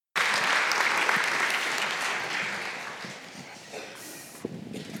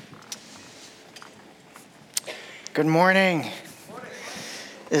Good morning.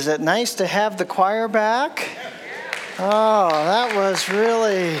 Is it nice to have the choir back? Oh, that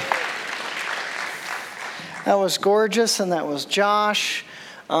was gorgeous, and that was Josh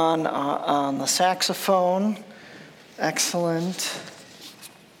on the saxophone. Excellent.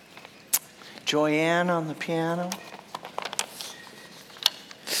 Joyanne on the piano.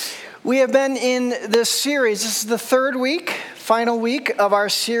 We have been in this series. This is the third week, final week of our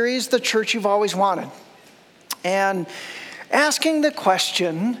series, The Church You've Always Wanted. And asking the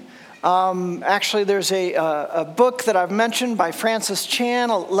question, actually there's a book that I've mentioned by Francis Chan,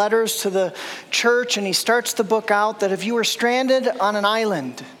 Letters to the Church, and he starts the book out that if you were stranded on an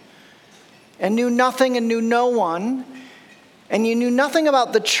island and knew nothing and knew no one, and you knew nothing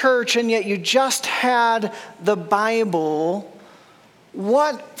about the church and yet you just had the Bible,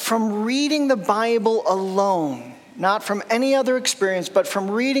 what from reading the Bible alone, not from any other experience, but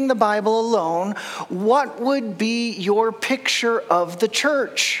from reading the Bible alone, what would be your picture of the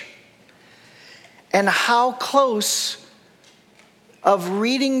church? And how close of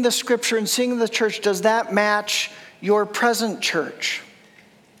reading the scripture and seeing the church does that match your present church?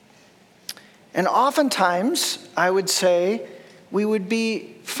 And oftentimes, I would say, we would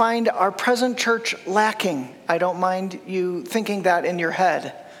find our present church lacking. I don't mind you thinking that in your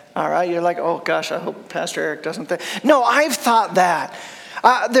head. All right, you're like, oh gosh, I hope Pastor Eric doesn't think. No, I've thought that.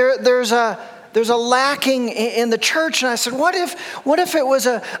 There's a lacking in the church, and I said, what if it was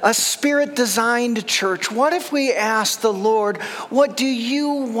a spirit-designed church? What if we asked the Lord, what do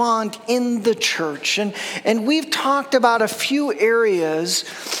you want in the church? And we've talked about a few areas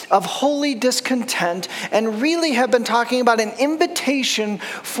of holy discontent, and really have been talking about an invitation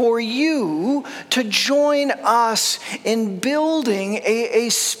for you to join us in building a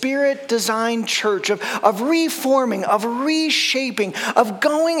spirit-designed church, of reforming, of reshaping, of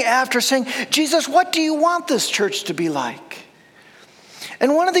going after saying, Jesus, what do you want this church to be like?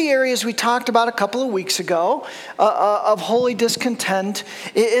 And one of the areas we talked about a couple of weeks ago of holy discontent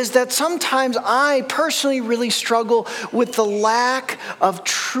is that sometimes I personally really struggle with the lack of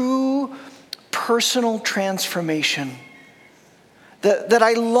true personal transformation. That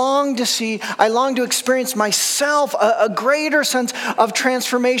I long to see, I long to experience myself a greater sense of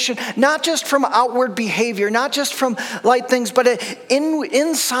transformation, not just from outward behavior, not just from light things, but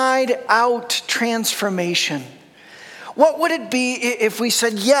inside out transformation. What would it be if we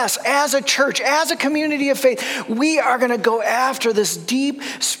said, yes, as a church, as a community of faith, we are going to go after this deep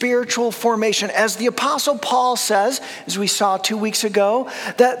spiritual formation? As the Apostle Paul says, as we saw 2 weeks ago,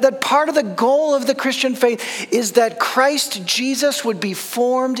 that part of the goal of the Christian faith is that Christ Jesus would be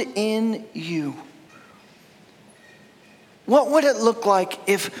formed in you. What would it look like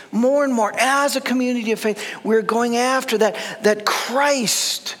if more and more, as a community of faith, we're going after that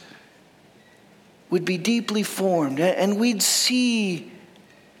Christ would be deeply formed, and we'd see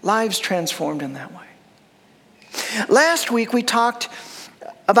lives transformed in that way. Last week we talked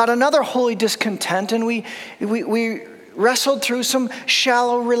about another holy discontent, and we wrestled through some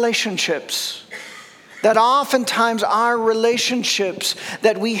shallow relationships. That oftentimes our relationships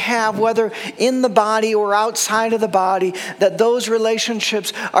that we have, whether in the body or outside of the body, that those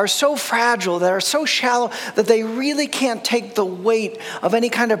relationships are so fragile, that are so shallow, that they really can't take the weight of any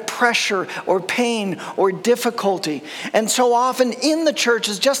kind of pressure or pain or difficulty. And so often in the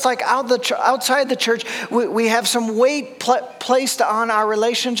churches, just like outside the church, we have some weight placed on our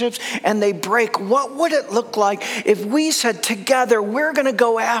relationships and they break. What would it look like if we said together, we're going to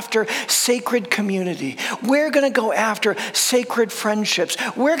go after sacred community? We're going to go after sacred friendships.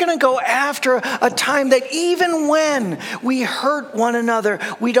 We're going to go after a time that even when we hurt one another,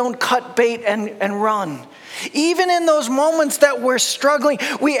 we don't cut bait and run. Even in those moments that we're struggling,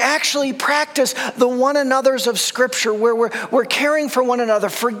 we actually practice the one another's of Scripture, where we're caring for one another,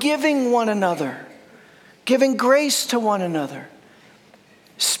 forgiving one another, giving grace to one another,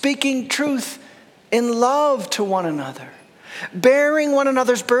 speaking truth in love to one another, bearing one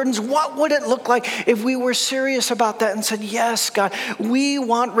another's burdens. What would it look like if we were serious about that and said, yes, God, we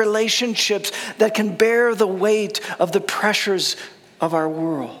want relationships that can bear the weight of the pressures of our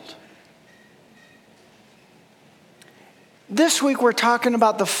world? This week we're talking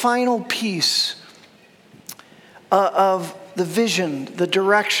about the final piece of the vision, the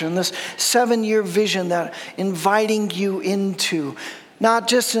direction, this 7-year vision that inviting you into not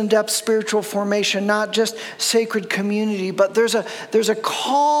just in-depth spiritual formation, not just sacred community, but there's a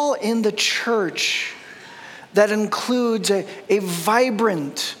call in the church that includes a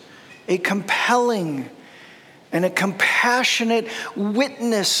vibrant, a compelling, and a compassionate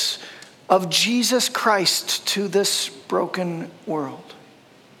witness of Jesus Christ to this broken world.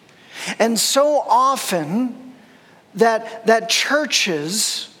 And so often, that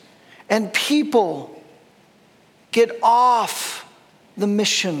churches and people get off the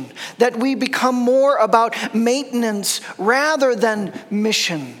mission, that we become more about maintenance rather than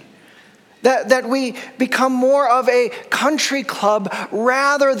mission, that we become more of a country club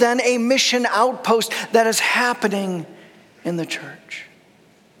rather than a mission outpost that is happening in the church.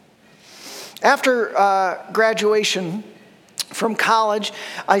 After graduation from college,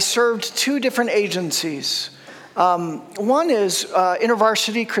 I served two different agencies. One is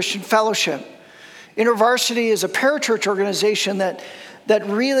InterVarsity Christian Fellowship. InterVarsity is a parachurch organization that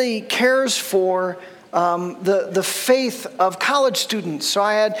really cares for the faith of college students. So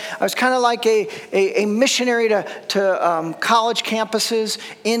I was kind of like a missionary to college campuses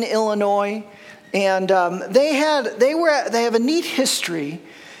in Illinois, and they have a neat history.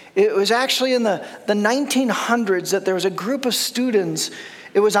 It was actually in the 1900s that there was a group of students.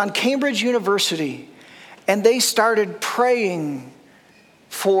 It was on Cambridge University, and they started praying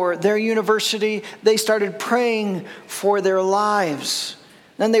for their university. They started praying for their lives.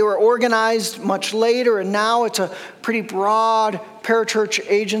 Then they were organized much later, and now it's a pretty broad parachurch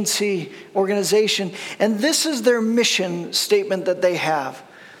agency organization. And this is their mission statement that they have.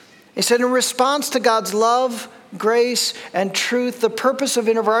 They said, in response to God's love, grace, and truth, the purpose of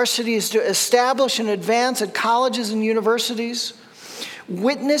InterVarsity is to establish and advance at colleges and universities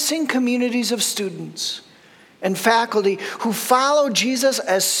witnessing communities of students and faculty who follow Jesus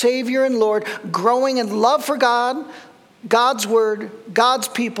as Savior and Lord, growing in love for God, God's Word, God's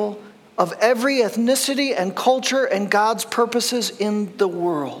people, of every ethnicity and culture, and God's purposes in the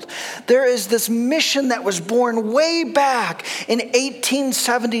world. There is this mission that was born way back in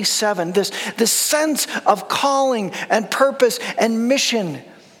 1877, this sense of calling and purpose and mission.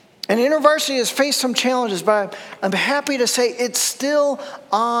 And InterVarsity has faced some challenges, but I'm happy to say it's still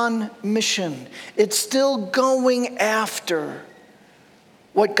on mission. It's still going after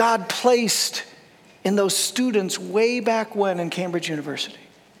what God placed in those students way back when in Cambridge University.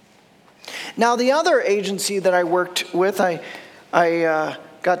 Now, the other agency that I worked with, I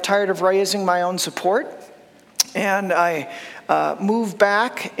got tired of raising my own support, and I moved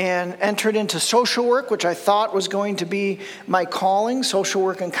back and entered into social work, which I thought was going to be my calling, social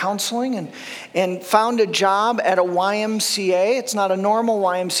work and counseling, and found a job at a YMCA. It's not a normal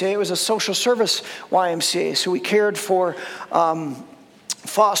YMCA. It was a social service YMCA. So we cared for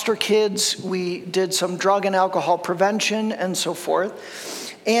foster kids. We did some drug and alcohol prevention and so forth.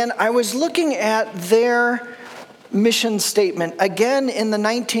 And I was looking at their mission statement, again in the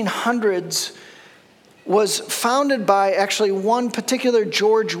 1900s, was founded by actually one particular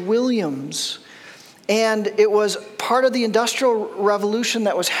George Williams. And it was part of the Industrial Revolution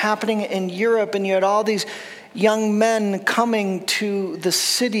that was happening in Europe, and you had all these young men coming to the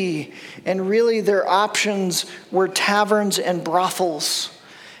city, and really their options were taverns and brothels.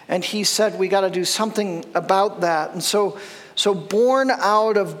 And he said, we got to do something about that. And so born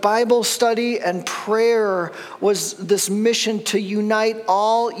out of Bible study and prayer was this mission to unite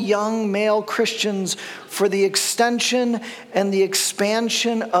all young male Christians for the extension and the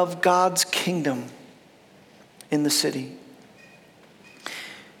expansion of God's kingdom in the city.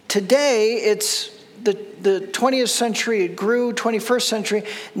 Today, it's the 20th century, it grew, 21st century.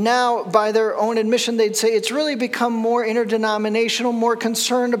 Now, by their own admission, they'd say it's really become more interdenominational, more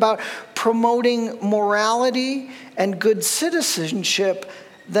concerned about promoting morality and good citizenship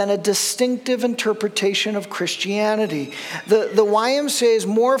than a distinctive interpretation of Christianity. The YMCA is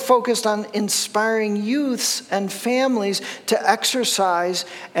more focused on inspiring youths and families to exercise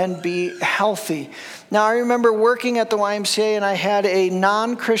and be healthy. Now, I remember working at the YMCA, and I had a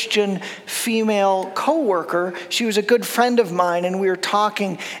non-Christian female coworker. She was a good friend of mine, and we were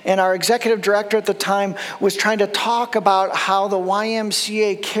talking, and our executive director at the time was trying to talk about how the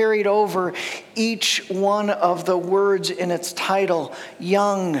YMCA carried over each one of the words in its title,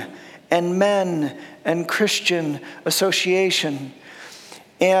 young and men and Christian association.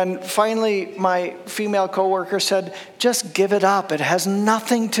 And finally, my female coworker said, just give it up. It has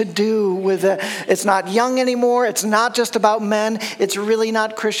nothing to do with it. It's not young anymore. It's not just about men. It's really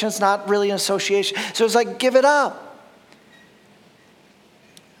not Christian. It's not really an association. So it's like, give it up.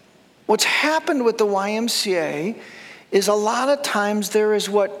 What's happened with the YMCA is a lot of times there is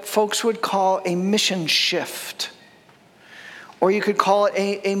what folks would call a mission shift. Or you could call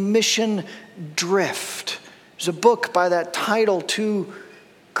it a mission drift. There's a book by that title, Two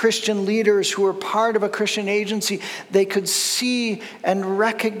Christian leaders who were part of a Christian agency. They could see and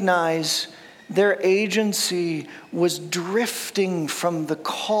recognize their agency was drifting from the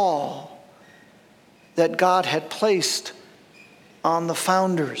call that God had placed on the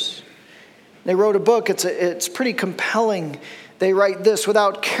founders. They wrote a book. It's pretty compelling. They write this: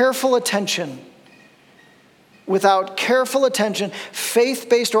 without careful attention,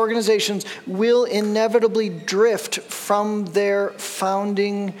 faith-based organizations will inevitably drift from their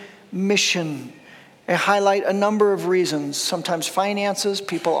founding mission. They highlight a number of reasons. Sometimes finances,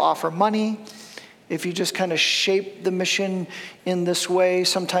 people offer money. If you just kind of shape the mission in this way,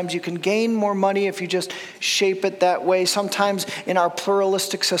 sometimes you can gain more money if you just shape it that way. Sometimes in our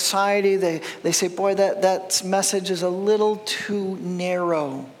pluralistic society, they say, boy, that message is a little too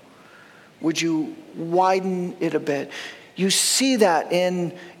narrow. Would you widen it a bit? You see that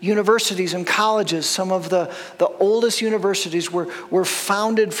in universities and colleges. Some of the oldest universities were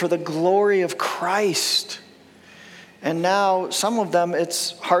founded for the glory of Christ. And now some of them,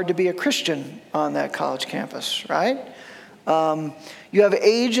 it's hard to be a Christian on that college campus, right? You have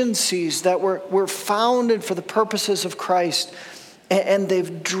agencies that were founded for the purposes of Christ, and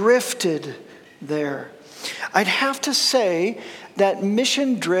they've drifted there. I'd have to say that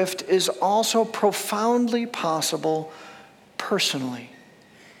mission drift is also profoundly possible personally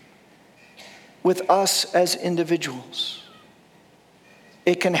with us as individuals.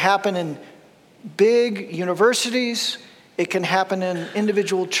 It can happen in big universities, it can happen in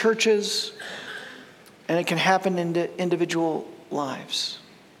individual churches, and it can happen in individual lives.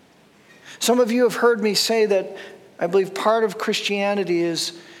 Some of you have heard me say that I believe part of Christianity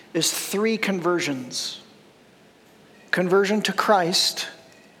is 3 conversions: conversion to Christ,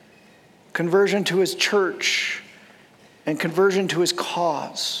 conversion to his church, and conversion to his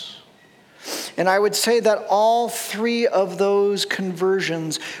cause. And I would say that all 3 of those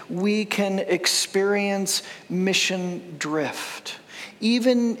conversions, we can experience mission drift.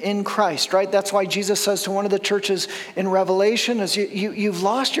 Even in Christ, right? That's why Jesus says to one of the churches in Revelation, is you've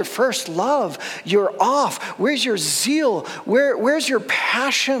lost your first love. You're off. Where's your zeal? Where's your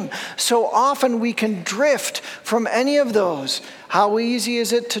passion? So often we can drift from any of those. How easy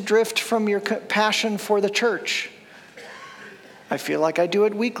is it to drift from your passion for the church? I feel like I do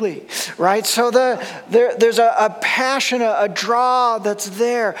it weekly, right? So there's a passion, a draw that's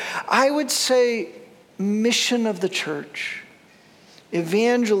there. I would say mission of the church,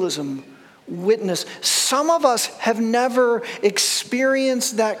 evangelism, witness. Some of us have never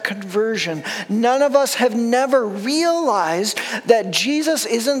experienced that conversion. None of us have never realized that Jesus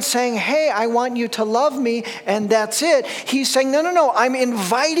isn't saying, hey, I want you to love me, and that's it. He's saying, no, I'm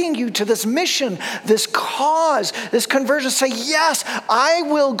inviting you to this mission, this cause, this conversion. Say, yes, I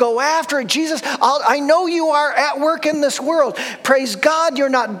will go after it. Jesus, I know you are at work in this world. Praise God, you're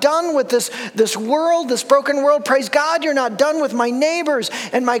not done with this world, this broken world. Praise God, you're not done with my neighbors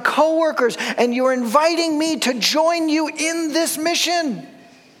and my coworkers, and you're inviting me to join you in this mission.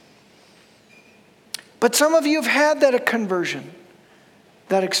 But some of you have had that conversion,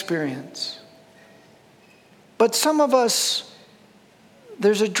 that experience. But some of us,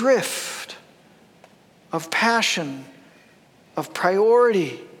 there's a drift of passion, of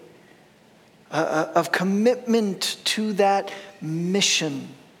priority, of commitment to that mission.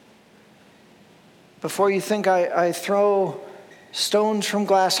 Before you think I throw stones from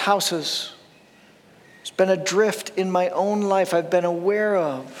glass houses, it's been a drift in my own life I've been aware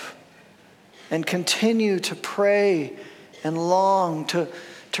of, and continue to pray and long to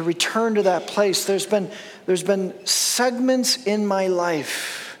return to that place. There's been segments in my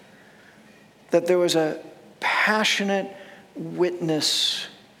life that there was a passionate witness.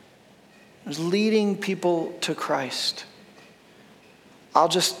 It was leading people to Christ. I'll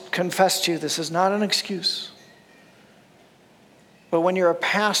just confess to you, this is not an excuse. But when you're a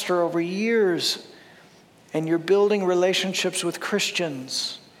pastor over years and you're building relationships with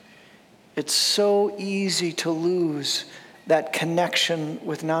Christians, it's so easy to lose that connection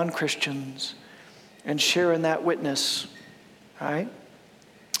with non-Christians and share in that witness, right?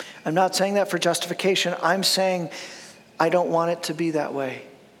 I'm not saying that for justification. I'm saying I don't want it to be that way.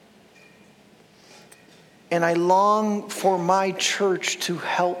 And I long for my church to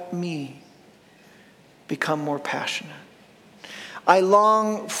help me become more passionate. I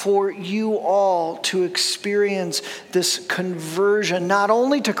long for you all to experience this conversion, not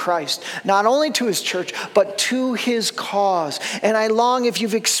only to Christ, not only to his church, but to his cause. And I long, if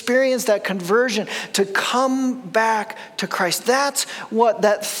you've experienced that conversion, to come back to Christ. That's what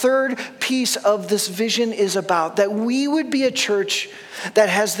that third piece of this vision is about, that we would be a church that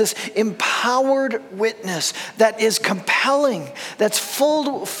has this empowered witness, that is compelling, that's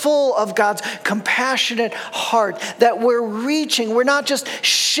full of God's compassionate heart, that we're reaching. We're not just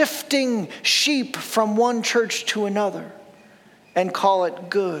shifting sheep from one church to another and call it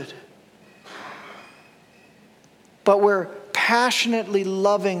good, but we're passionately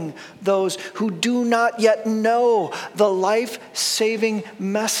loving those who do not yet know the life-saving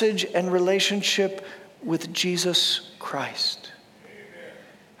message and relationship with Jesus Christ.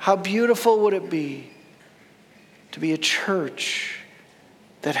 How beautiful would it be to be a church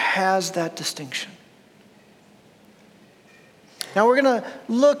that has that distinction? Now we're going to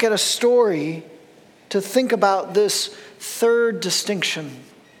look at a story to think about this third distinction.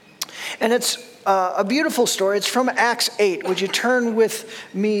 And it's a beautiful story. It's from Acts 8. Would you turn with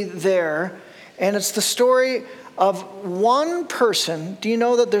me there? And it's the story of one person. Do you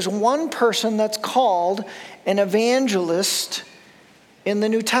know that there's one person that's called an evangelist in the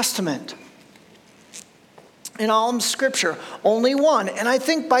New Testament? In all of Scripture, only one. And I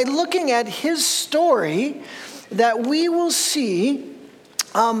think by looking at his story that we will see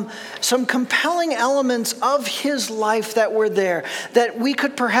some compelling elements of his life that were there that we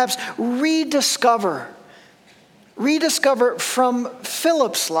could perhaps rediscover from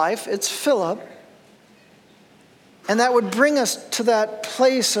Philip's life. It's Philip. And that would bring us to that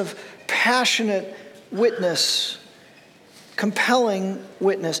place of passionate witness, compelling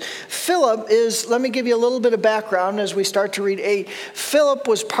witness. Philip is, let me give you a little bit of background as we start to read 8. Philip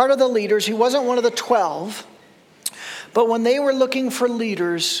was part of the leaders. He wasn't one of the 12. But when they were looking for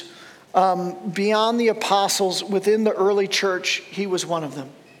leaders beyond the apostles within the early church, he was one of them.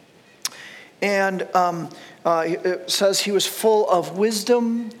 And it says he was full of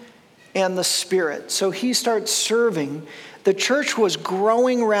wisdom and the Spirit. So he starts serving. The church was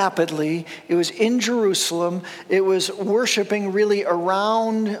growing rapidly. It was in Jerusalem. It was worshiping really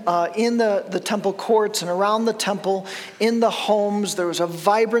around in the temple courts and around the temple, in the homes. There was a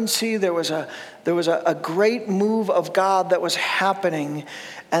vibrancy. There was a great move of God that was happening.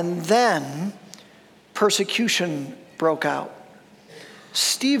 And then persecution broke out.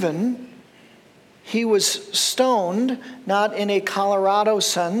 Stephen, he was stoned, not in a Colorado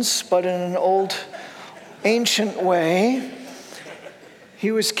sense, but in an old ancient way.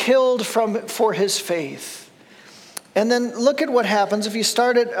 He was killed for his faith. And then look at what happens if you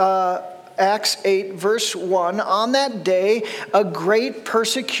start at Acts 8, verse 1. On that day, a great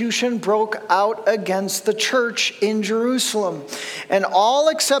persecution broke out against the church in Jerusalem. And all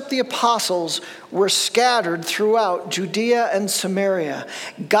except the apostles were scattered throughout Judea and Samaria.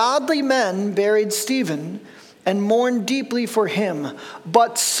 Godly men buried Stephen and mourned deeply for him.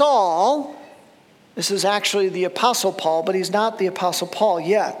 But Saul, this is actually the Apostle Paul, but he's not the Apostle Paul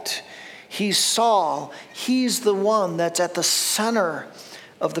yet. He's Saul. He's the one that's at the center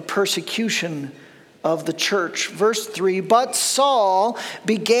of the persecution of the church. Verse 3, but Saul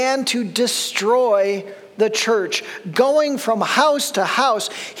began to destroy the church. Going from house to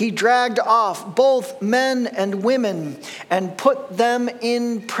house, he dragged off both men and women and put them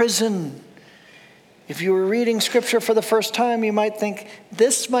in prison. If you were reading Scripture for the first time, you might think,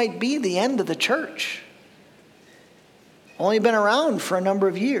 this might be the end of the church. Only been around for a number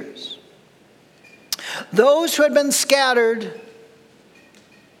of years. Those who had been scattered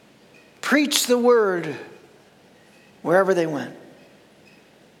preached the word wherever they went.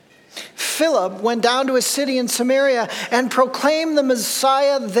 Philip went down to a city in Samaria and proclaimed the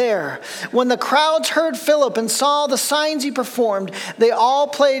Messiah there. When the crowds heard Philip and saw the signs he performed, they all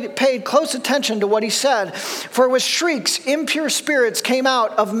paid close attention to what he said. For with shrieks, impure spirits came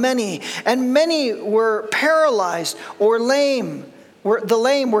out of many, and many were paralyzed or lame. The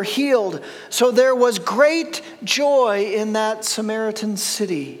lame were healed. So there was great joy in that Samaritan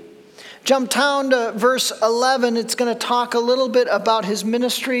city. Jump down to verse 11. It's going to talk a little bit about his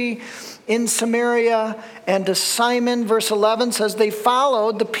ministry in Samaria and to Simon. Verse 11 says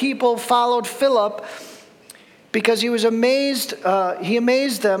the people followed Philip because he was amazed. He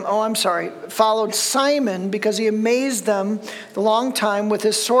amazed them. Followed Simon because he amazed them the long time with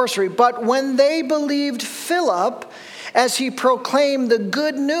his sorcery. But when they believed Philip as he proclaimed the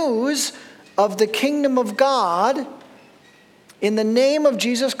good news of the kingdom of God, in the name of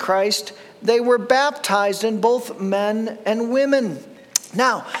Jesus Christ, they were baptized, in both men and women.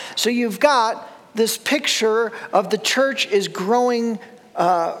 Now, so you've got this picture of the church is growing.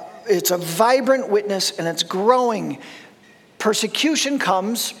 It's a vibrant witness, and it's growing. Persecution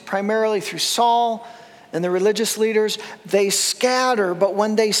comes primarily through Saul and the religious leaders. They scatter, but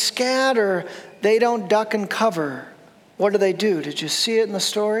when they scatter, they don't duck and cover. What do? Did you see it in the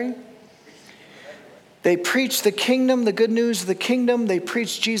story? They preach the kingdom, the good news of the kingdom. They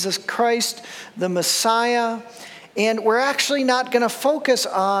preach Jesus Christ, the Messiah. And we're actually not going to focus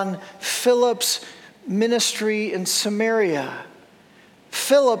on Philip's ministry in Samaria.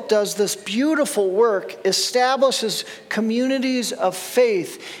 Philip does this beautiful work, establishes communities of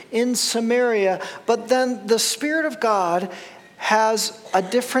faith in Samaria, but then the Spirit of God has a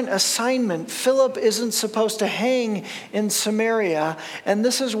different assignment. Philip isn't supposed to hang in Samaria, and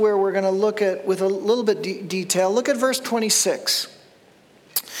this is where we're going to look at with a little bit detail. Look at verse 26.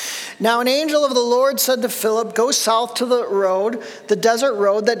 Now an angel of the Lord said to Philip, go south to the road, the desert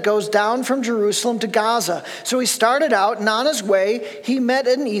road that goes down from Jerusalem to Gaza. So he started out, and on his way he met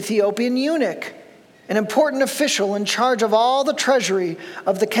an Ethiopian eunuch, an important official in charge of all the treasury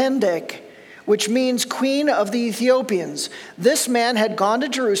of the Kandake, which means queen of the Ethiopians. This man had gone to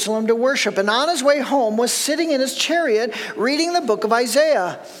Jerusalem to worship, and on his way home was sitting in his chariot reading the book of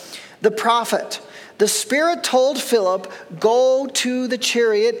Isaiah, the prophet. The Spirit told Philip, go to the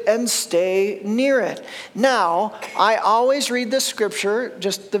chariot and stay near it. Now, I always read this scripture,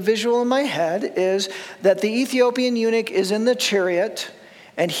 just the visual in my head is that the Ethiopian eunuch is in the chariot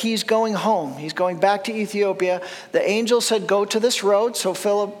and he's going home. He's going back to Ethiopia. The angel said, go to this road. So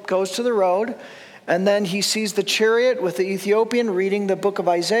Philip goes to the road. And then he sees the chariot with the Ethiopian reading the book of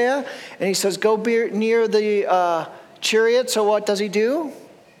Isaiah. And he says, go near the chariot. So what does he do?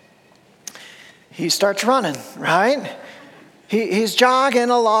 He starts running, right? He's jogging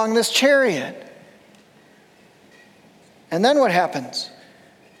along this chariot. And then what happens?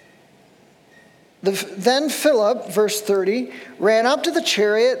 Then Philip, verse 30, ran up to the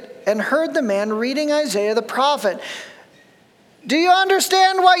chariot and heard the man reading Isaiah the prophet. Do you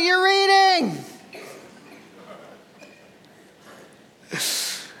understand what you're reading?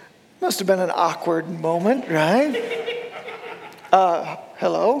 Must have been an awkward moment, right?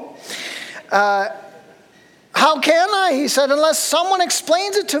 Hello? How can I? He said, unless someone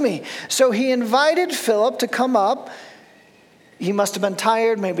explains it to me. So he invited Philip to come up. He must have been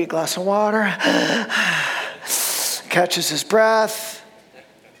tired, maybe a glass of water. Catches his breath.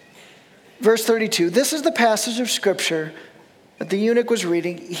 Verse 32, this is the passage of scripture that the eunuch was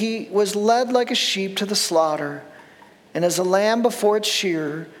reading. He was led like a sheep to the slaughter, and as a lamb before its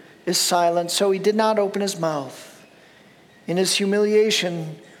shearer is silent, so he did not open his mouth. In his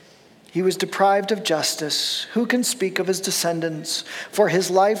humiliation, he was deprived of justice. Who can speak of his descendants? For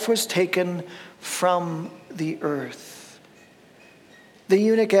his life was taken from the earth. The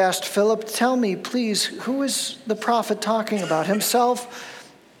eunuch asked Philip, tell me, please, who is the prophet talking about,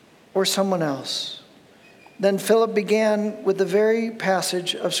 himself or someone else? Then Philip began with the very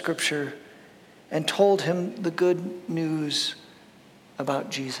passage of Scripture and told him the good news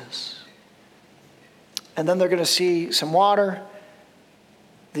about Jesus. And then they're going to see some water.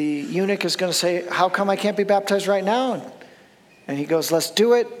 The eunuch is going to say, how come I can't be baptized right now? And he goes, let's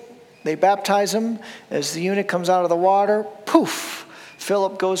do it. They baptize him. As the eunuch comes out of the water, poof,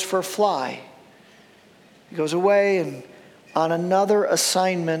 Philip goes for a fly. He goes away and on another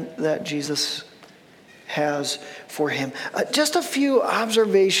assignment that Jesus has for him. Just a few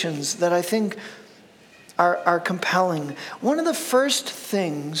observations that I think are compelling. One of the first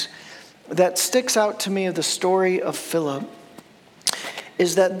things that sticks out to me of the story of Philip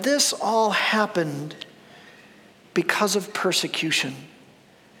is that this all happened because of persecution.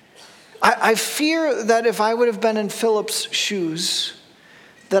 I fear that if I would have been in Philip's shoes,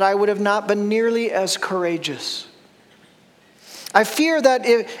 that I would have not been nearly as courageous. I fear that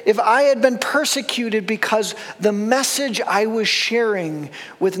if I had been persecuted because the message I was sharing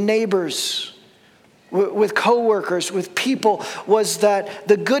with neighbors, with coworkers, with people, was that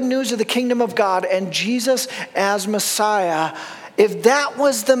the good news of the kingdom of God and Jesus as Messiah, if that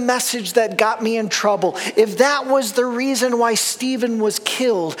was the message that got me in trouble, if that was the reason why Stephen was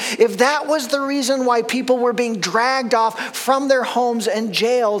killed, if that was the reason why people were being dragged off from their homes and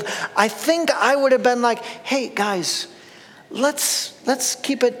jailed, I think I would have been like, hey guys, let's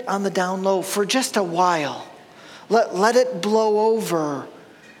keep it on the down low for just a while. Let it blow over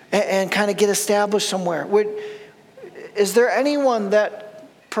and kind of get established somewhere. Is there anyone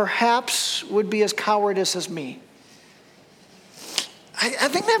that perhaps would be as cowardice as me? I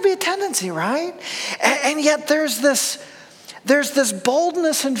think that'd be a tendency, right? And yet there's this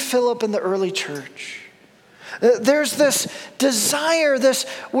boldness in Philip in the early church. There's this desire,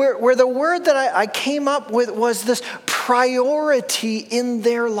 where the word that I came up with was this priority in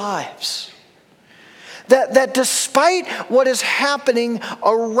their lives. That despite what is happening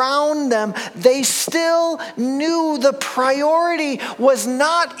around them, they still knew the priority was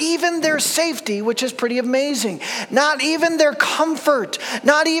not even their safety, which is pretty amazing. Not even their comfort.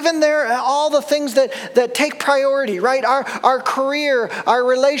 Not even all the things that take priority, right? Our career, our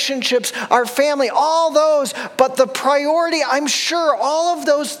relationships, our family, all those. But the priority, I'm sure all of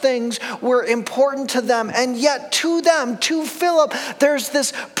those things were important to them. And yet to them, to Philip, there's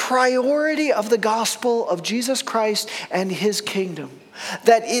this priority of the gospel of Jesus Christ and his kingdom.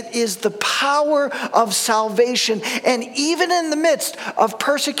 that it is the power of salvation. And even in the midst of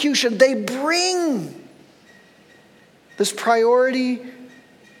persecution, they bring this priority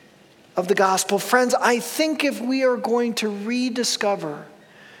of the gospel. Friends, I think if we are going to rediscover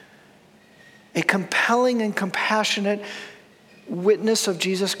a compelling and compassionate witness of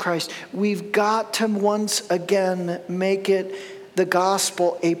Jesus Christ, we've got to once again make it the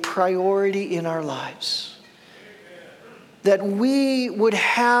gospel a priority in our lives. That we would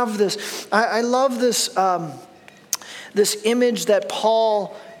have this. I love this, this image that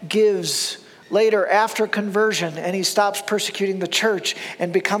Paul gives later after conversion, and he stops persecuting the church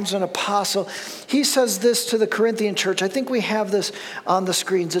and becomes an apostle. He says this to the Corinthian church. I think we have this on the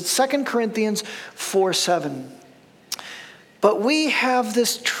screens. It's 2 Corinthians 4:7. But we have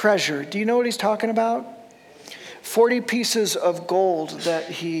this treasure. Do you know what he's talking about? 40 pieces of gold that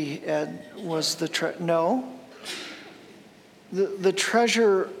he had was the treasure. No. The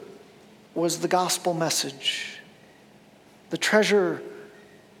treasure was the gospel message. The treasure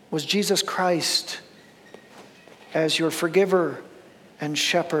was Jesus Christ as your forgiver and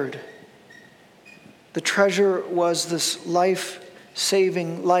shepherd. The treasure was this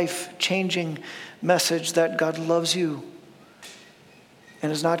life-saving, life-changing message that God loves you and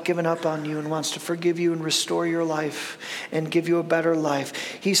has not given up on you and wants to forgive you and restore your life and give you a better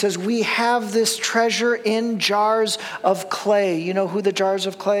life. He says, we have this treasure in jars of clay. You know who the jars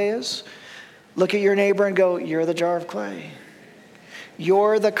of clay is? Look at your neighbor and go, you're the jar of clay.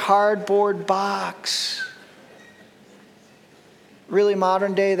 You're the cardboard box. Really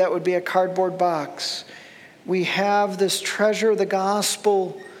modern day, that would be a cardboard box. We have this treasure, the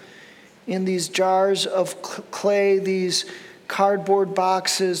gospel, in these jars of clay, these cardboard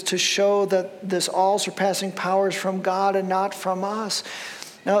boxes, to show that this all-surpassing power is from God and not from us.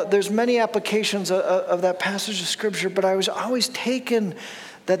 Now, there's many applications of that passage of Scripture, but I was always taken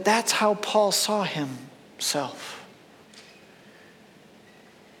that that's how Paul saw himself.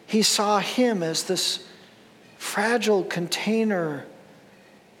 He saw him as this fragile container,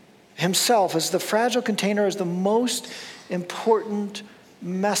 himself as the fragile container, as the most important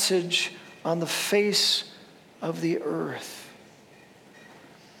message on the face of the earth.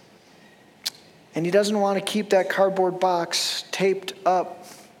 And he doesn't want to keep that cardboard box taped up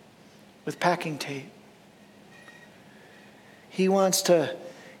with packing tape. He wants to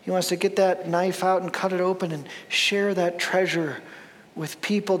get that knife out and cut it open and share that treasure with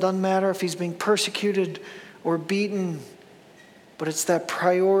people. Doesn't matter if he's being persecuted or beaten, but it's that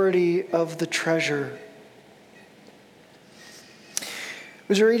priority of the treasure. I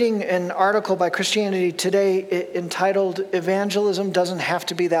was reading an article by Christianity Today entitled, "Evangelism Doesn't Have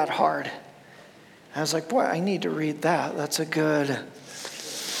to Be That Hard." I was like, boy, I need to read that. That's a good... And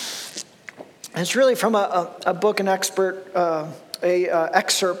it's really from a book, an excerpt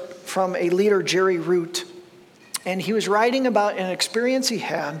from a leader, Jerry Root. And he was writing about an experience he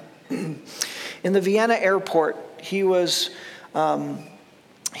had in the Vienna airport. He was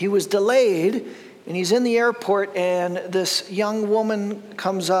delayed, and he's in the airport, and this young woman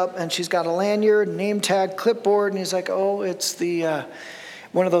comes up, and she's got a lanyard, name tag, clipboard, and he's like, oh, it's the...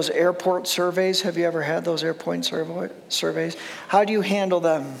 one of those airport surveys. Have you ever had those airport surveys? How do you handle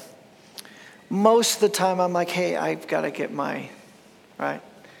them? Most of the time I'm like, hey, I've got to get my, right?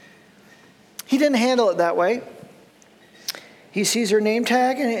 He didn't handle it that way. He sees her name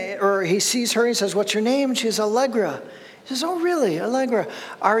tag, or he sees her and he says, what's your name? And she says, Allegra. He says, oh, really, Allegra?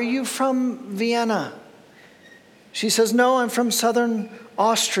 Are you from Vienna? She says, no, I'm from southern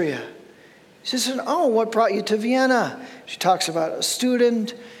Austria. She says, oh, what brought you to Vienna? She talks about a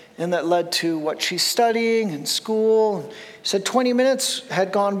student, and that led to what she's studying in school. She said 20 minutes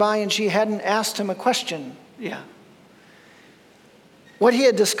had gone by, and she hadn't asked him a question. Yeah. What he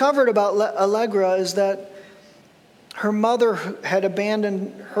had discovered about Allegra is that her mother had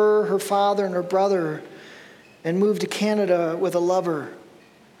abandoned her, her father, and her brother and moved to Canada with a lover.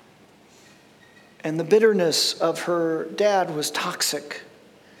 And the bitterness of her dad was toxic.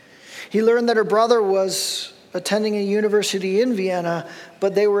 He learned that her brother was attending a university in Vienna,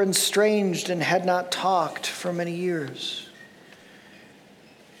 but they were estranged and had not talked for many years.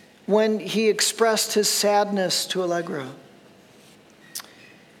 When he expressed his sadness to Allegra,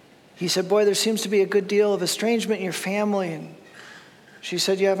 he said, boy, there seems to be a good deal of estrangement in your family. And she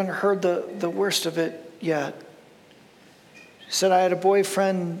said, you haven't heard the worst of it yet. She said, I had a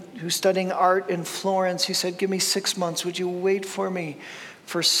boyfriend who's studying art in Florence. He said, give me 6 months. Would you wait for me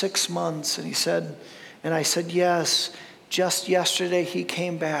for 6 months? And he said, and I said, yes. Just yesterday he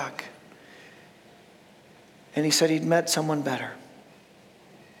came back. And he said he'd met someone better.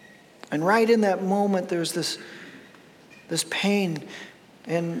 And right in that moment, there's this pain.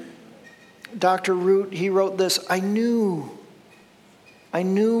 And Dr. Root, he wrote this, I knew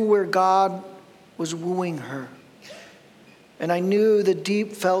where God was wooing her. And I knew the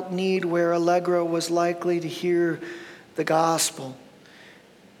deep felt need where Allegra was likely to hear the gospel.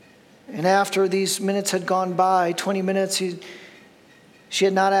 And after these minutes had gone by, 20 minutes, she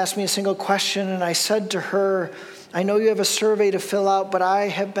had not asked me a single question. And I said to her, I know you have a survey to fill out, but I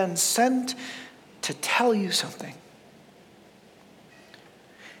have been sent to tell you something.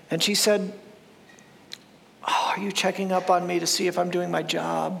 And she said, oh, are you checking up on me to see if I'm doing my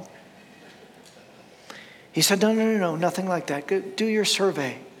job? He said, no, nothing like that. Go, do your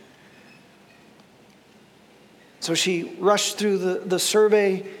survey. So she rushed through the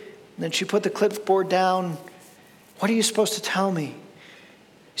survey, and then she put the clipboard down. What are you supposed to tell me?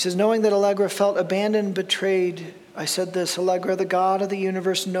 He says, knowing that Allegra felt abandoned and betrayed, I said this, Allegra, the God of the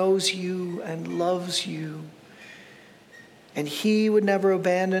universe knows you and loves you. And he would never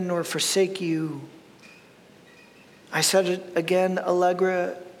abandon or forsake you. I said it again,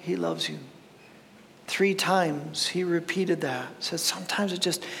 Allegra, he loves you. 3 times he repeated that. Said sometimes it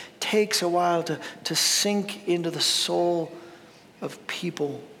just takes a while to sink into the soul of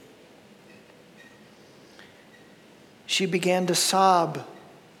people. She began to sob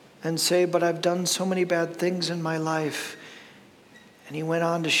and say, but I've done so many bad things in my life. And he went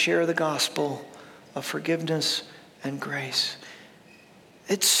on to share the gospel of forgiveness and grace.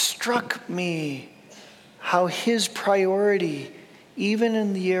 It struck me how his priority, even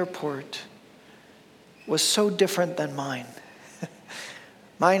in the airport, was so different than mine.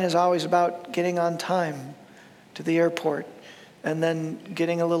 Mine is always about getting on time to the airport and then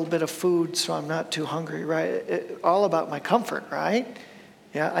getting a little bit of food so I'm not too hungry, right? All about my comfort, right?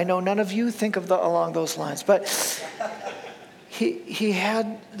 Yeah, I know none of you think of along those lines, but he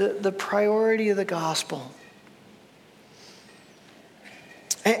had the priority of the gospel.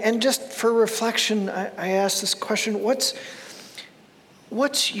 And just for reflection, I asked this question, what's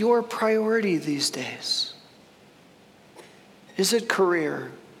your priority these days? Is it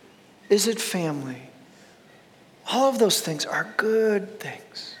career? Is it family? All of those things are good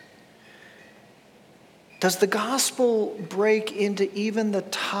things. Does the gospel break into even the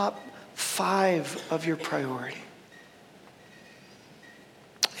top 5 of your priority?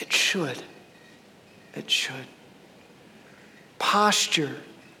 It should. It should. Posture,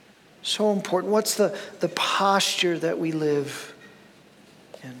 so important. What's the posture that we live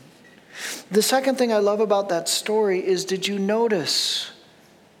in? The second thing I love about that story is, did you notice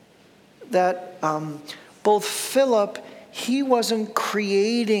that both Philip, he wasn't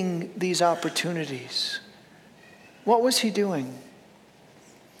creating these opportunities. What was he doing?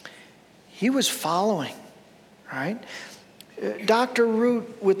 He was following, right? Dr.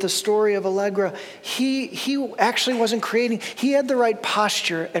 Root, with the story of Allegra, he actually wasn't creating. He had the right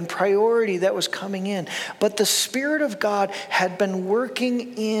posture and priority that was coming in. But the Spirit of God had been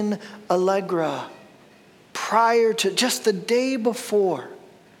working in Allegra prior to, just the day before.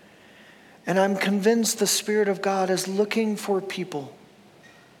 And I'm convinced the Spirit of God is looking for people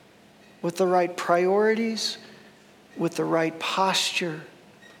with the right priorities, with the right posture,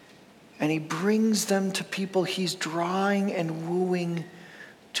 and he brings them to people he's drawing and wooing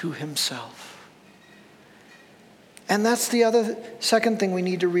to himself. And that's the second thing we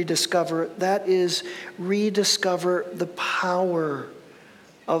need to rediscover. That is, rediscover the power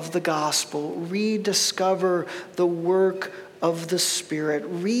of the gospel. Rediscover the work of the Spirit.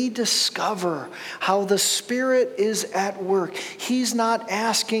 Rediscover how the Spirit is at work. He's not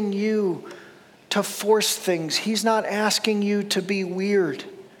asking you to force things. He's not asking you to be weird.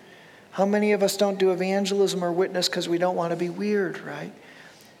 How many of us don't do evangelism or witness because we don't want to be weird, right?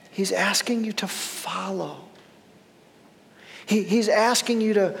 He's asking you to follow. He's asking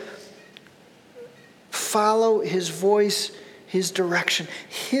you to follow his voice, his direction.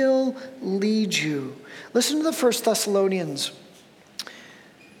 He'll lead you. Listen to the 1 Thessalonians.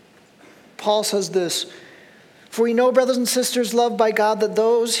 Paul says this, "For we know, brothers and sisters, loved by God, that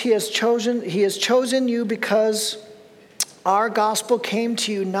those he has chosen you because our gospel came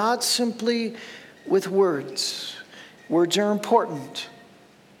to you not simply with words." Words are important.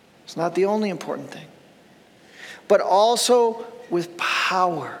 It's not the only important thing. But also with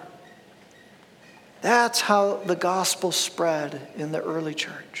power. That's how the gospel spread in the early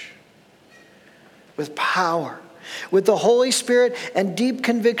church. With power. With the Holy Spirit and deep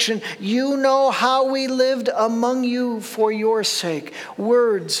conviction. You know how we lived among you for your sake.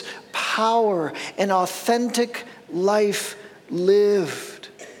 Words, power, and authentic life lived.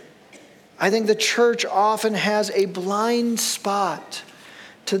 I think the church often has a blind spot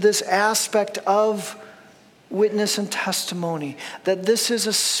to this aspect of witness and testimony, that this is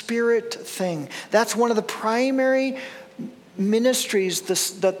a spirit thing. That's one of the primary ministries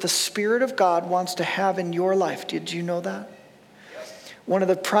that the Spirit of God wants to have in your life. Did you know that? One of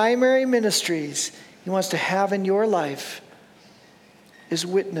the primary ministries He wants to have in your life is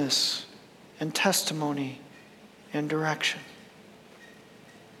witness and testimony and direction.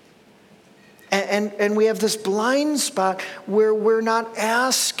 And we have this blind spot where we're not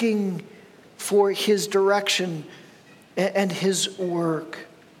asking for His direction and His work.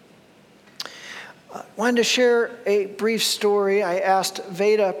 I wanted to share a brief story. I asked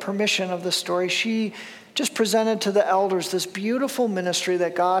Veda permission of the story. She just presented to the elders this beautiful ministry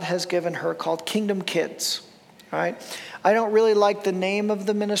that God has given her called Kingdom Kids. All right? I don't really like the name of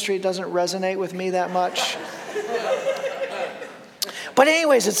the ministry. It doesn't resonate with me that much. But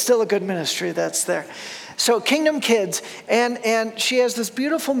anyways, it's still a good ministry that's there. So Kingdom Kids, and she has this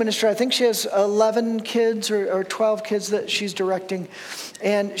beautiful ministry. I think she has 11 kids or 12 kids that she's directing.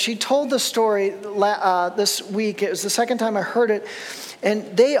 And she told the story this week. It was the second time I heard it.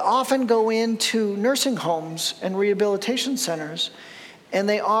 And they often go into nursing homes and rehabilitation centers, and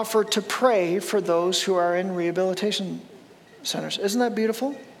they offer to pray for those who are in rehabilitation centers. Isn't that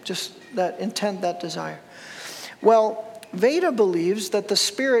beautiful? Just that intent, that desire. Well, Veda believes that the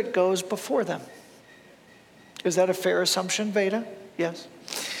Spirit goes before them. Is that a fair assumption, Veda? Yes.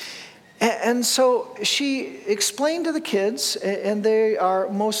 And so she explained to the kids, and they are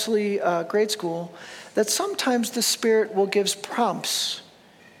mostly grade school, that sometimes the Spirit will give prompts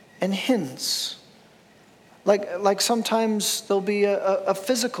and hints. Like sometimes there'll be a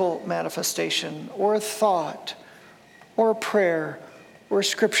physical manifestation or a thought or a prayer or a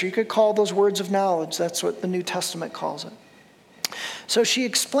scripture. You could call those words of knowledge. That's what the New Testament calls it. So she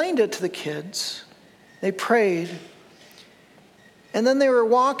explained it to the kids. They prayed. And then they were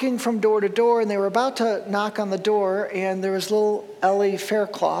walking from door to door, and they were about to knock on the door, and there was little Ellie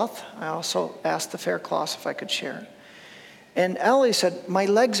Faircloth. I also asked the Faircloths if I could share it. And Ellie said, "My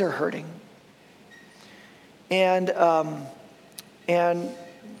legs are hurting." And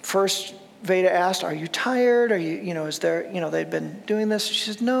first Veda asked, "Are you tired? Are you, is there, they've been doing this?"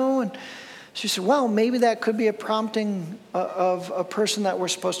 She said, "No." And she said, "Well, maybe that could be a prompting of a person that we're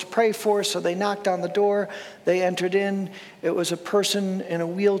supposed to pray for." So they knocked on the door. They entered in. It was a person in a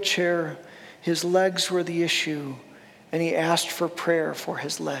wheelchair. His legs were the issue, and he asked for prayer for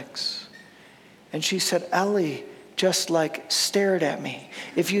his legs. And she said, "Ellie just stared at me."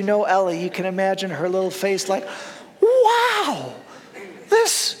 If you know Ellie, you can imagine her little face like, "Wow,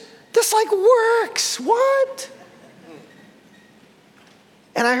 this works. What?"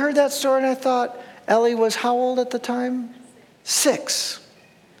 And I heard that story and I thought, Ellie was how old at the time? 6.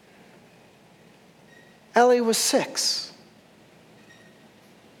 Ellie was 6.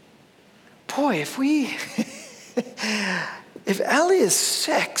 Boy, if Ellie is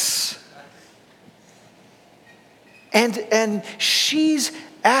 6 and she's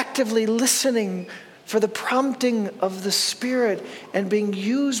actively listening for the prompting of the Spirit and being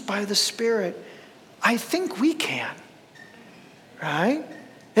used by the Spirit, I think we can. Right?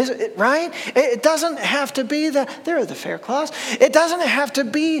 Is it right? It doesn't have to be that. There are the Faircloths. It doesn't have to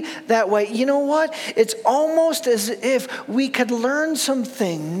be that way. You know what? It's almost as if we could learn some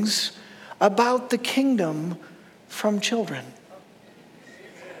things about the kingdom from children.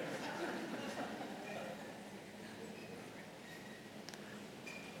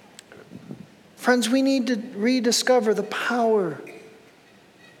 Friends, we need to rediscover the power,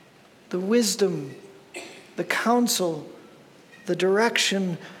 the wisdom, the counsel, the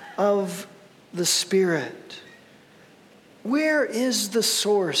direction of the Spirit. Where is the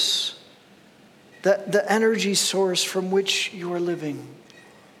source, the energy source from which you are living?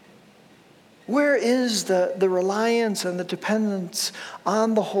 Where is the reliance and the dependence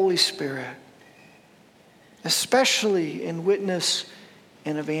on the Holy Spirit, especially in witness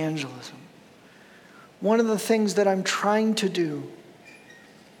and evangelism? One of the things that I'm trying to do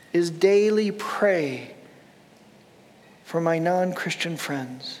is daily pray for my non-Christian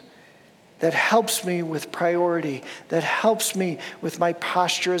friends. That helps me with priority. That helps me with my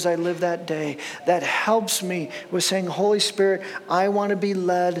posture as I live that day. That helps me with saying, "Holy Spirit, I want to be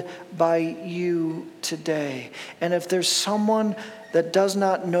led by you today. And if there's someone that does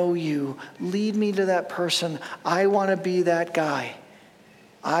not know you, lead me to that person. I want to be that guy.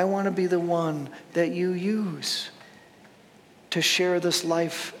 I want to be the one that you use to share this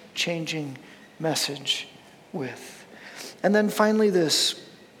life-changing message with." And then finally this,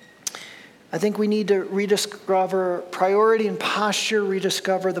 I think we need to rediscover priority and posture,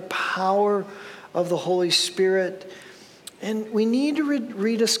 rediscover the power of the Holy Spirit. And we need to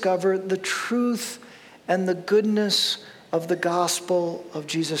rediscover the truth and the goodness of the gospel of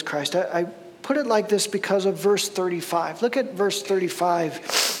Jesus Christ. I put it like this because of verse 35. Look at verse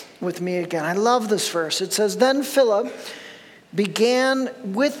 35 with me again. I love this verse. It says, "Then Philip began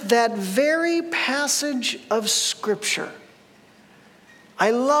with that very passage of Scripture."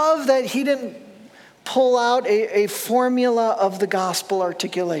 I love that he didn't pull out a formula of the gospel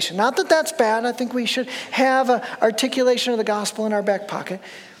articulation. Not that that's bad. I think we should have an articulation of the gospel in our back pocket.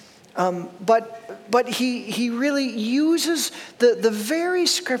 But he really uses the very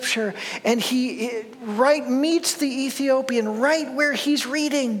Scripture, and he meets the Ethiopian right where he's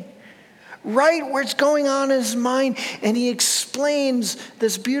reading, right where it's going on in his mind, and he explains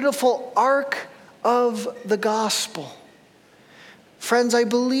this beautiful arc of the gospel. Friends, I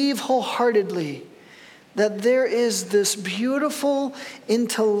believe wholeheartedly that there is this beautiful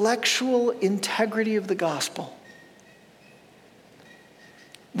intellectual integrity of the gospel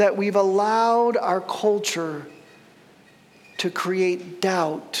that we've allowed our culture to create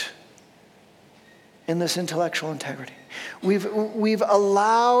doubt in this intellectual integrity. We've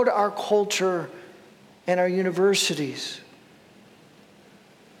allowed our culture and our universities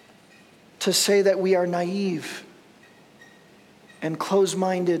to say that we are naive and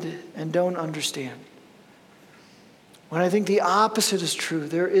closed-minded and don't understand. When I think the opposite is true,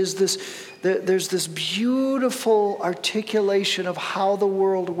 there's this beautiful articulation of how the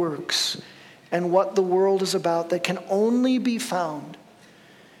world works and what the world is about that can only be found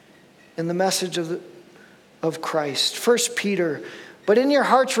in the message of Christ. 1 Peter, "But in your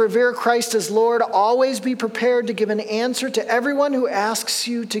hearts revere Christ as Lord. Always be prepared to give an answer to everyone who asks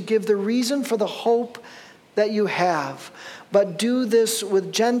you to give the reason for the hope that you have. But do this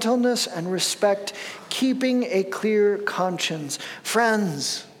with gentleness and respect, keeping a clear conscience."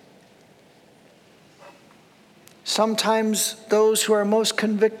 Friends, sometimes those who are most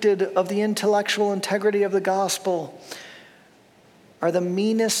convicted of the intellectual integrity of the gospel are the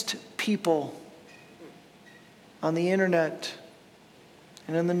meanest people on the internet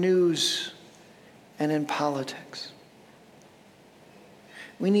and in the news and in politics.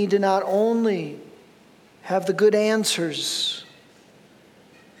 We need to not only have the good answers,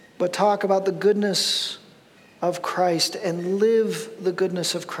 but talk about the goodness of Christ and live the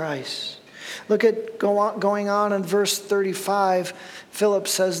goodness of Christ. Look at going on in verse 35. Philip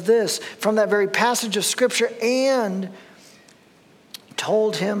says this from that very passage of Scripture, and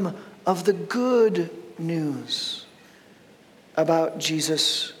told him of the good news about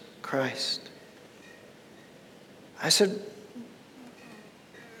Jesus Christ. I said,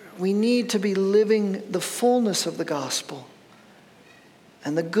 we need to be living the fullness of the gospel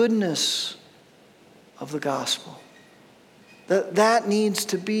and the goodness of the gospel. That needs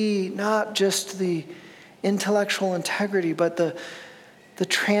to be not just the intellectual integrity, but the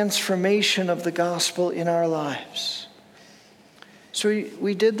transformation of the gospel in our lives. So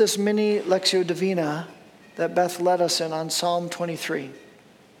we did this mini Lectio Divina that Beth led us in on Psalm 23.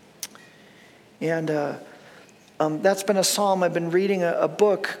 And that's been a psalm. I've been reading a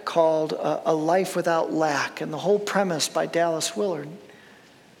book called A Life Without Lack. And the whole premise by Dallas Willard,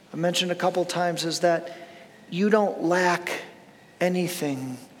 I mentioned a couple times, is that you don't lack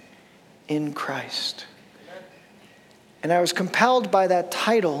anything in Christ. And I was compelled by that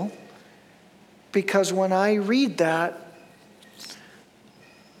title because when I read that,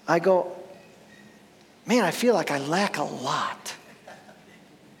 I go, man, I feel like I lack a lot.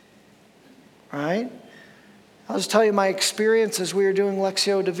 Right? I'll just tell you my experience as we were doing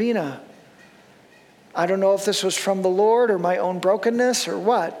Lectio Divina. I don't know if this was from the Lord or my own brokenness or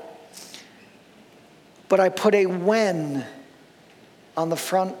what, but I put a when on the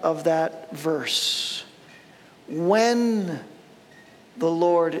front of that verse. When the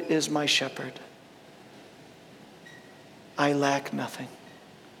Lord is my shepherd, I lack nothing.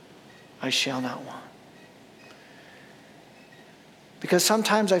 I shall not want. Because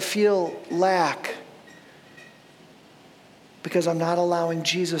sometimes I feel lack because I'm not allowing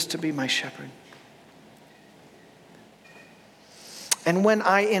Jesus to be my shepherd. And when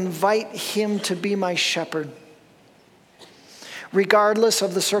I invite him to be my shepherd, regardless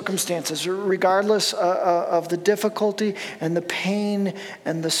of the circumstances, regardless of the difficulty and the pain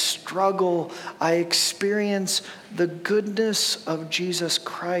and the struggle, I experience the goodness of Jesus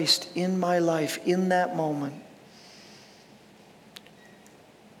Christ in my life in that moment,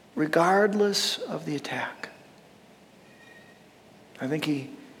 regardless of the attack. I think he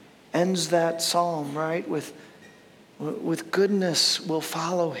ends that psalm, right, with goodness will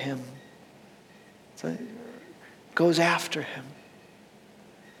follow him. So goes after him.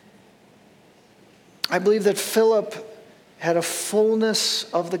 I believe that Philip had a fullness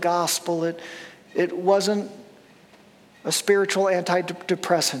of the gospel. It wasn't a spiritual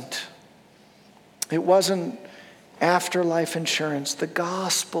antidepressant. It wasn't afterlife insurance. The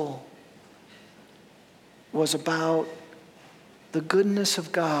gospel was about the goodness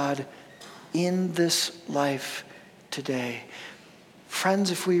of God in this life today.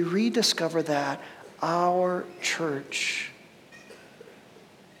 Friends, if we rediscover that, our church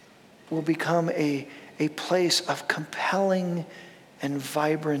will become a place of compelling and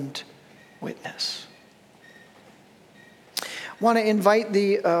vibrant witness. I want to invite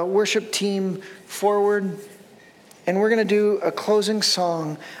the worship team forward, and we're going to do a closing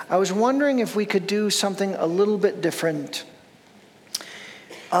song. I was wondering if we could do something a little bit different.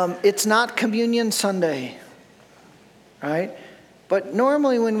 It's not Communion Sunday, right? But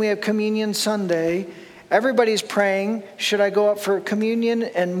normally when we have Communion Sunday, everybody's praying, should I go up for communion?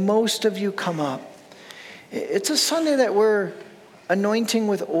 And most of you come up. It's a Sunday that we're anointing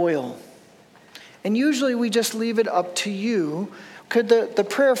with oil. And usually we just leave it up to you. Could the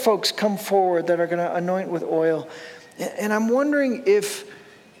prayer folks come forward that are going to anoint with oil? And I'm wondering if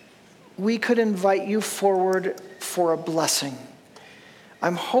we could invite you forward for a blessing.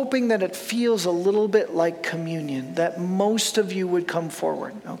 I'm hoping that it feels a little bit like communion, that most of you would come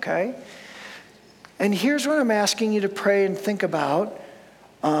forward, okay? And here's what I'm asking you to pray and think about.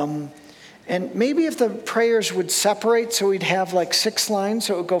 And maybe if the prayers would separate so we'd have like 6 lines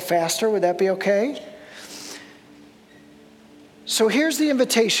so it would go faster, would that be okay? So here's the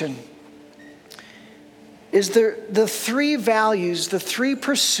invitation. Is there the 3 values, the 3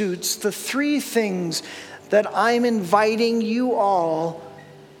 pursuits, the 3 things that I'm inviting you all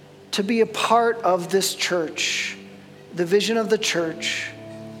to be a part of this church, the vision of the church,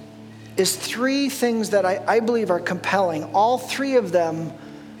 is 3 things that I believe are compelling. All 3 of them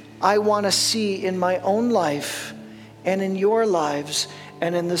I want to see in my own life and in your lives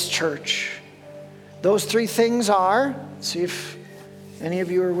and in this church. Those 3 things are, let's see if any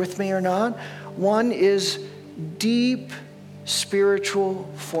of you are with me or not. 1 is deep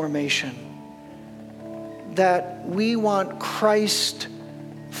spiritual formation. That we want Christ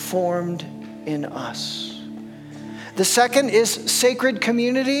formed in us. The second is sacred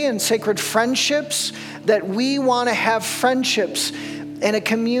community and sacred friendships, that we want to have friendships and a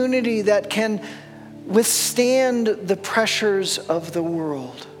community that can withstand the pressures of the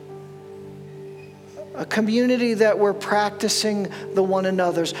world. A community that we're practicing the one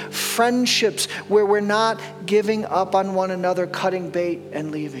another's. Friendships where we're not giving up on one another, cutting bait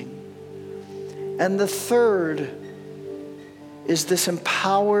and leaving. And the third is this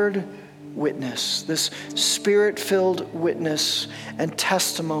empowered witness, this spirit-filled witness and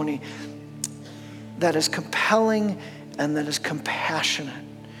testimony that is compelling and that is compassionate.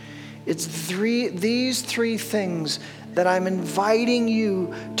 It's these three things that I'm inviting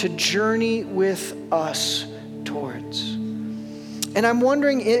you to journey with us towards. And I'm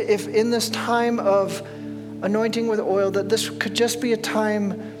wondering if in this time of anointing with oil, that this could just be a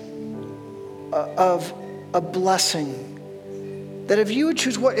time of a blessing. That if you would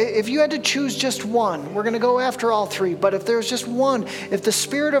choose, if you had to choose just one, we're going to go after all three, but if there's just one, if the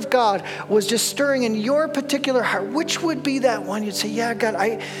Spirit of God was just stirring in your particular heart, which would be that one? You'd say, yeah, God,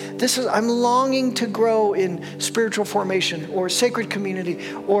 I'm longing to grow in spiritual formation or sacred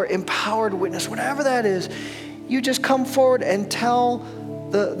community or empowered witness, whatever that is. You just come forward and tell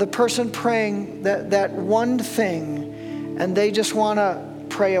the person praying that one thing, and they just want to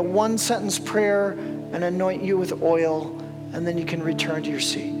pray a 1-sentence prayer and anoint you with oil, and then you can return to your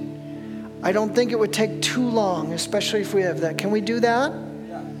seat. I don't think it would take too long, especially if we have that. Can we do that?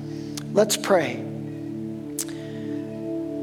 Yeah. Let's pray.